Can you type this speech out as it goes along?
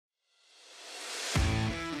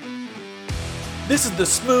This is the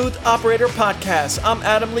Smooth Operator Podcast. I'm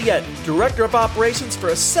Adam Liette, Director of Operations for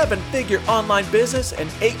a 7-figure online business and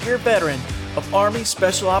 8-year veteran of Army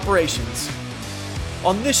Special Operations.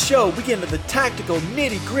 On this show, we get into the tactical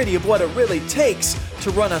nitty-gritty of what it really takes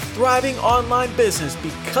to run a thriving online business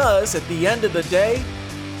because at the end of the day,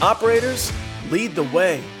 operators lead the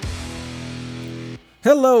way.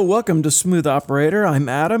 Hello, welcome to Smooth Operator. I'm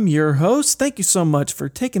Adam, your host. Thank you so much for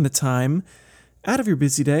taking the time out of your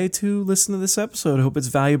busy day to listen to this episode. I hope it's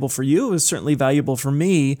valuable for you. It was certainly valuable for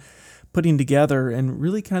me putting together and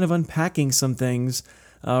really kind of unpacking some things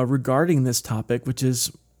regarding this topic, which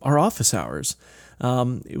is our office hours.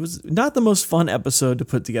 It was not the most fun episode to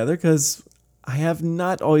put together because I have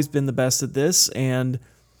not always been the best at this and,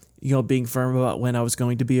 being firm about when I was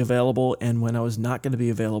going to be available and when I was not going to be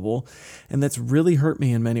available. And that's really hurt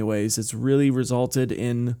me in many ways. It's really resulted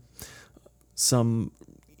in some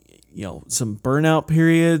burnout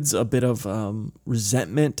periods, a bit of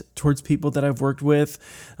resentment towards people that I've worked with,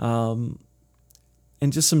 and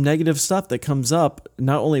just some negative stuff that comes up,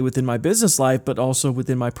 not only within my business life, but also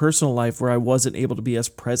within my personal life where I wasn't able to be as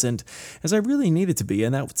present as I really needed to be.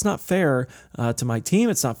 And that's not fair to my team.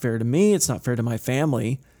 It's not fair to me. It's not fair to my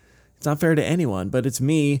family. It's not fair to anyone, but it's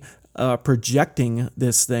me projecting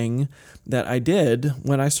this thing that I did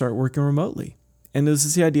when I started working remotely. And this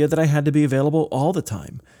is the idea that I had to be available all the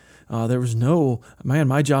time. There was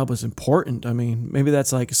my job was important. I mean, maybe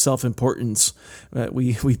that's like self-importance that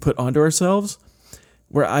we put onto ourselves,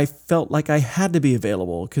 where I felt like I had to be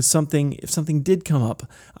available because if something did come up,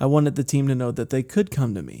 I wanted the team to know that they could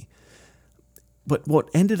come to me. But what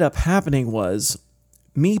ended up happening was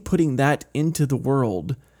me putting that into the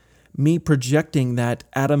world, me projecting that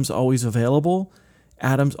Adam's always available,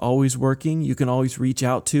 Adam's always working, you can always reach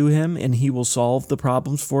out to him and he will solve the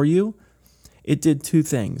problems for you. It did two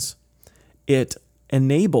things. It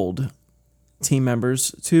enabled team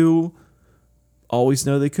members to always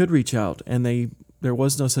know they could reach out and there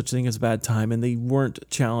was no such thing as a bad time and they weren't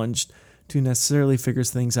challenged to necessarily figure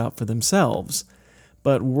things out for themselves.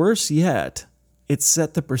 But worse yet, it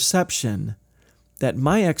set the perception that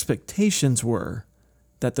my expectations were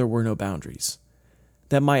that there were no boundaries.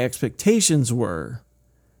 That my expectations were,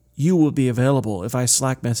 you will be available if I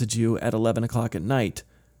Slack message you at 11 o'clock at night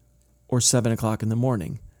or 7 o'clock in the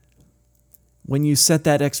morning. When you set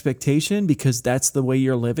that expectation, because that's the way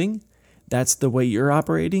you're living, that's the way you're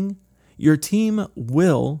operating, your team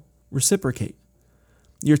will reciprocate.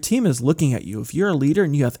 Your team is looking at you. If you're a leader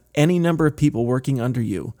and you have any number of people working under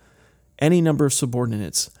you, any number of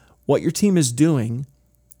subordinates, what your team is doing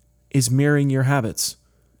is mirroring your habits.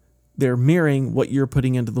 They're mirroring what you're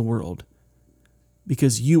putting into the world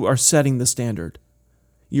because you are setting the standard.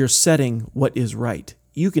 You're setting what is right.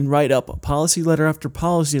 You can write up a policy letter after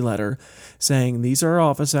policy letter saying these are our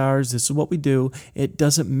office hours, this is what we do. It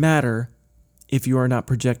doesn't matter if you are not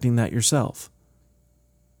projecting that yourself,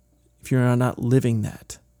 if you're not living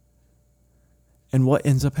that. And what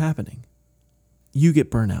ends up happening? You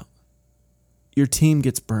get burnt out. Your team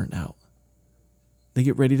gets burnt out. They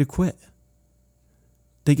get ready to quit.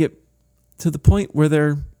 They get to the point where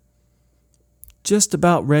they're just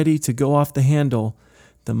about ready to go off the handle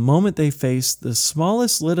the moment they face the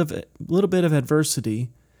smallest little bit of adversity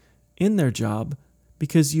in their job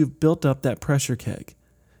because you've built up that pressure keg.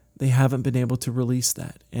 They haven't been able to release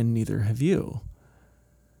that, and neither have you.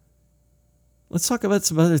 Let's talk about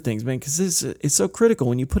some other things, man, because it's so critical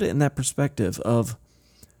when you put it in that perspective of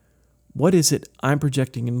what is it I'm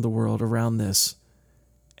projecting into the world around this,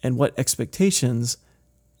 and what expectations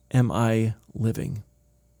am I living?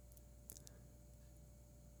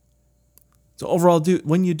 So overall,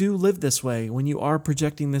 when you do live this way, when you are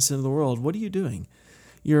projecting this into the world, what are you doing?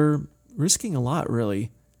 You're risking a lot,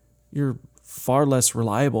 really. You're far less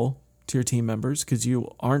reliable to your team members because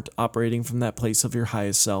you aren't operating from that place of your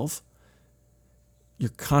highest self.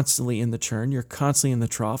 You're constantly in the churn. You're constantly in the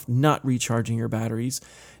trough, not recharging your batteries,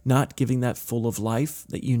 not giving that full of life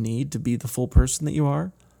that you need to be the full person that you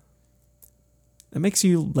are. It makes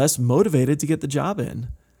you less motivated to get the job in.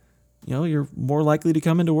 You're more likely to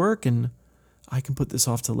come into work and I can put this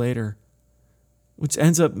off to later, which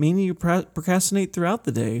ends up meaning you procrastinate throughout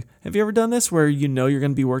the day. Have you ever done this where you're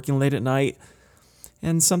going to be working late at night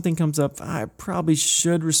and something comes up, I probably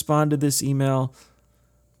should respond to this email,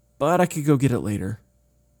 but I could go get it later.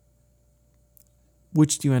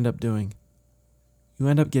 Which do you end up doing? You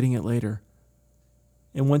end up getting it later.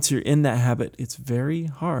 And once you're in that habit, it's very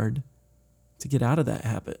hard to get out of that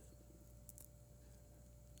habit.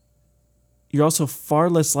 You're also far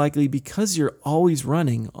less likely because you're always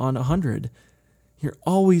running on 100. You're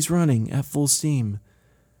always running at full steam.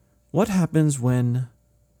 What happens when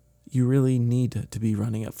you really need to be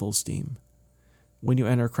running at full steam. When you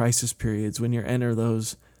enter crisis periods, when you enter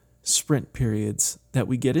those sprint periods that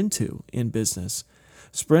we get into in business.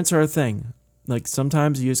 Sprints are a thing. Like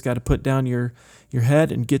sometimes you just got to put down your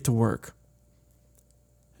head and get to work.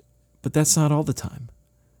 But that's not all the time.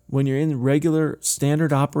 When you're in regular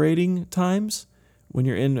standard operating times, when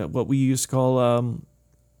you're in what we used to call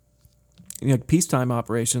like peacetime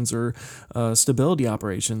operations or stability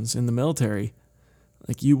operations in the military,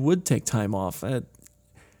 like you would take time off. I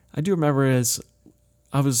do remember as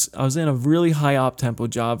I was in a really high op tempo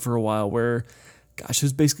job for a while where, gosh, it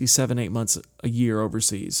was basically 7-8 months a year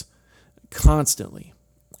overseas, constantly,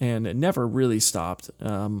 and it never really stopped.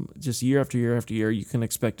 Just year after year after year, you can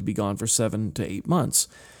expect to be gone for 7 to 8 months.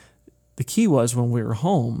 The key was when we were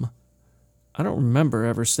home, I don't remember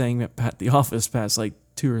ever staying at the office past like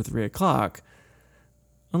 2 or 3 o'clock,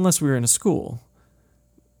 unless we were in a school.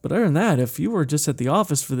 But other than that, if you were just at the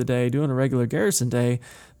office for the day doing a regular garrison day,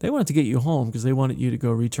 they wanted to get you home because they wanted you to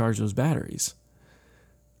go recharge those batteries.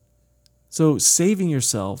 So saving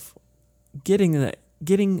yourself, getting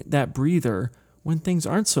that breather when things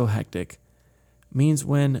aren't so hectic, means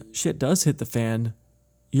when shit does hit the fan,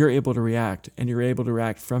 you're able to react, and you're able to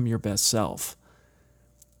react from your best self.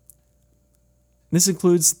 This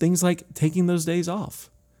includes things like taking those days off.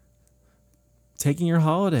 Taking your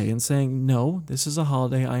holiday and saying, no, this is a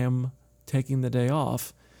holiday, I am taking the day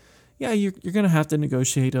off. Yeah, you're going to have to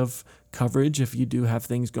negotiate of coverage if you do have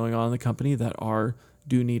things going on in the company that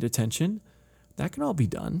do need attention. That can all be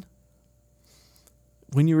done.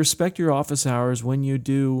 When you respect your office hours, when you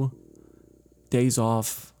do days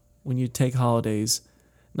off, when you take holidays,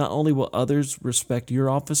 not only will others respect your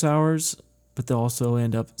office hours, but they'll also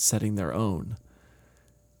end up setting their own.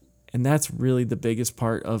 And that's really the biggest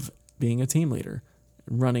part of being a team leader,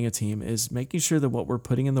 running a team, is making sure that what we're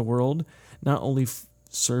putting in the world not only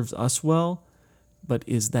serves us well, but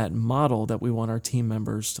is that model that we want our team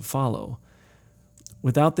members to follow.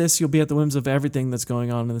 Without this, you'll be at the whims of everything that's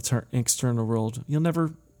going on in the external world. You'll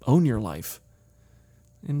never own your life.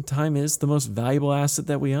 And time is the most valuable asset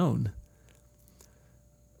that we own.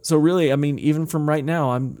 So really, I mean, even from right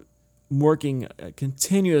now, I'm working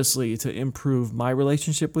continuously to improve my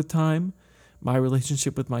relationship with time, my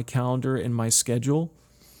relationship with my calendar and my schedule,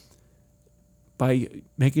 by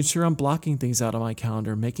making sure I'm blocking things out of my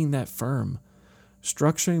calendar, making that firm,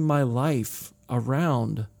 structuring my life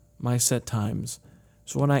around my set times.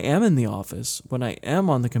 So when I am in the office, when I am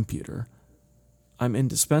on the computer, I'm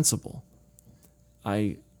indispensable.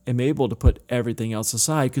 I am able to put everything else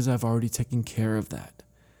aside because I've already taken care of that.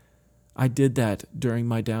 I did that during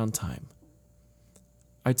my downtime.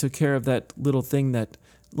 I took care of that little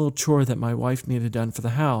chore that my wife needed done for the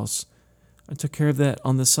house. I took care of that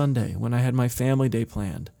on the Sunday when I had my family day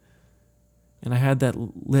planned. And I had that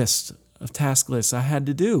task list I had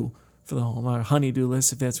to do for the home, our honey-do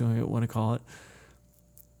list, if that's what you want to call it.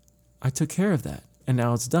 I took care of that, and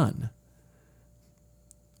now it's done.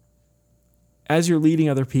 As you're leading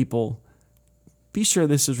other people, be sure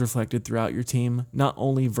this is reflected throughout your team. Not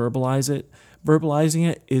only verbalize it, verbalizing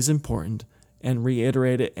it is important, and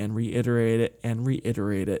reiterate it and reiterate it and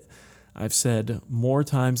reiterate it. I've said more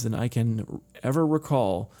times than I can ever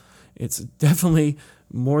recall. It's definitely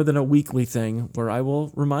more than a weekly thing where I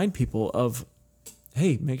will remind people of,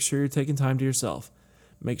 hey, make sure you're taking time to yourself.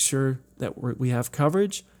 Make sure that we have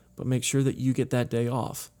coverage, but make sure that you get that day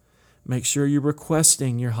off. Make sure you're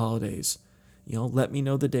requesting your holidays. Let me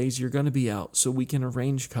know the days you're going to be out so we can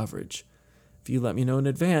arrange coverage. If you let me know in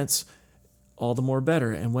advance, all the more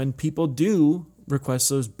better. And when people do request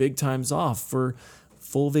those big times off for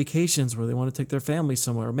full vacations where they want to take their family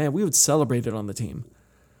somewhere, man, we would celebrate it on the team.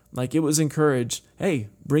 Like, it was encouraged, hey,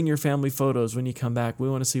 bring your family photos when you come back. We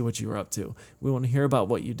want to see what you were up to. We want to hear about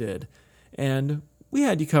what you did. And we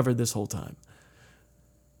had you covered this whole time.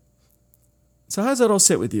 So how does that all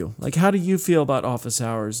sit with you? Like, how do you feel about office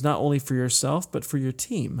hours, not only for yourself, but for your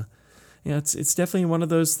team? It's definitely one of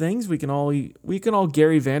those things. We can all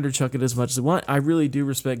Gary Vaynerchuk it as much as we want. I really do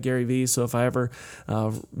respect Gary Vee, so if I ever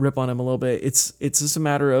rip on him a little bit, it's just a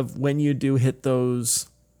matter of when you do hit those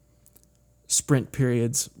sprint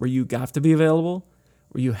periods where you have to be available,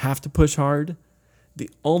 where you have to push hard. The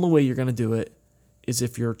only way you're going to do it is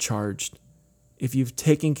if you're charged, if you've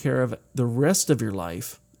taken care of the rest of your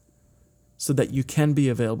life so that you can be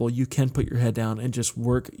available, you can put your head down and just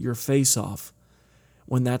work your face off.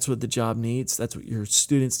 When that's what the job needs, that's what your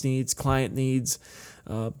students needs, client needs,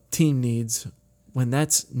 team needs. When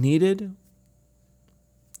that's needed,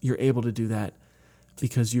 you're able to do that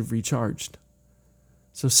because you've recharged.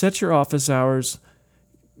 So set your office hours,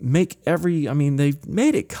 they've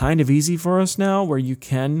made it kind of easy for us now where you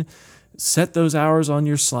can set those hours on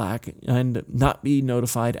your Slack and not be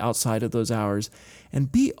notified outside of those hours,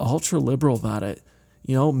 and be ultra liberal about it.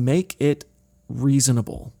 Make it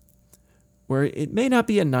reasonable, where it may not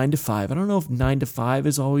be a 9 to 5. I don't know if 9 to 5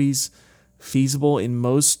 is always feasible in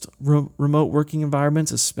most remote working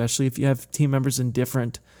environments, especially if you have team members in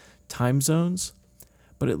different time zones.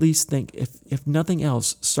 But at least think, if nothing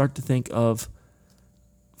else, start to think of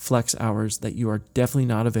flex hours that you are definitely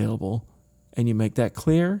not available, and you make that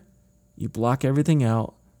clear. You block everything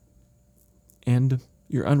out, and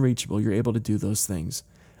you're unreachable. You're able to do those things.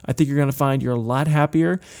 I think you're going to find you're a lot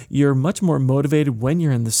happier. You're much more motivated when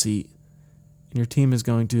you're in the seat, and your team is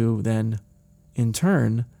going to then, in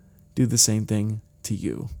turn, do the same thing to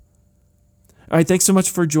you. All right, thanks so much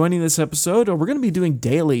for joining this episode. We're going to be doing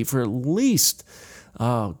daily for at least,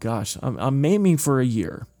 I'm aiming for a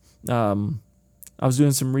year. I was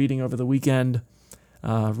doing some reading over the weekend,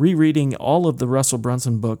 rereading all of the Russell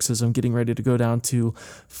Brunson books as I'm getting ready to go down to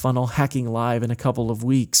Funnel Hacking Live in a couple of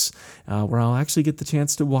weeks, where I'll actually get the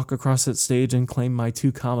chance to walk across that stage and claim my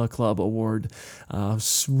 2 Comma Club award.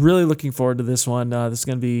 Really looking forward to this one. This is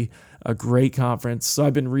going to be a great conference. So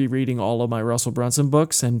I've been rereading all of my Russell Brunson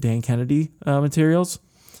books and Dan Kennedy materials.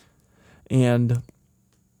 And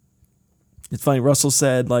it's funny, Russell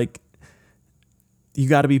said, you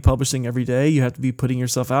got to be publishing every day. You have to be putting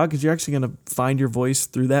yourself out because you're actually going to find your voice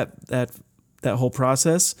through that whole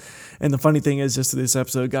process. And the funny thing is, just to this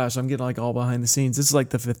episode, gosh, I'm getting all behind the scenes. This is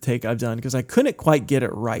the 5th take I've done because I couldn't quite get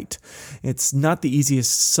it right. It's not the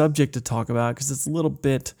easiest subject to talk about because it's a little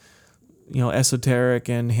bit, esoteric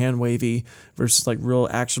and hand wavy versus real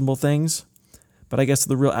actionable things. But I guess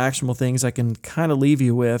the real actionable things I can kind of leave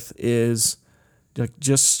you with is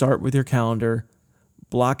just start with your calendar,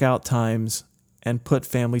 block out times, and put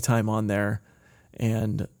family time on there.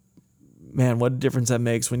 And man, what a difference that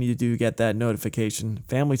makes when you do get that notification.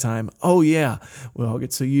 Family time. Oh yeah. We all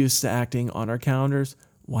get so used to acting on our calendars.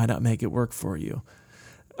 Why not make it work for you?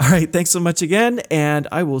 All right. Thanks so much again. And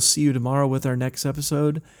I will see you tomorrow with our next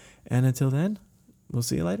episode. And until then, we'll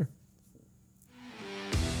see you later.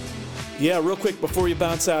 Yeah, real quick before you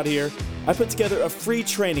bounce out here, I put together a free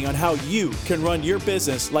training on how you can run your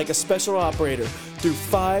business like a special operator through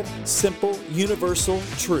 5 simple universal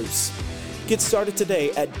truths. Get started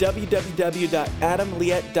today at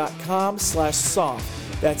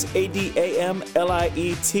www.adamliette.com/soft. That's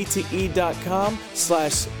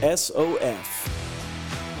ADAMLIETTE.com/SOF.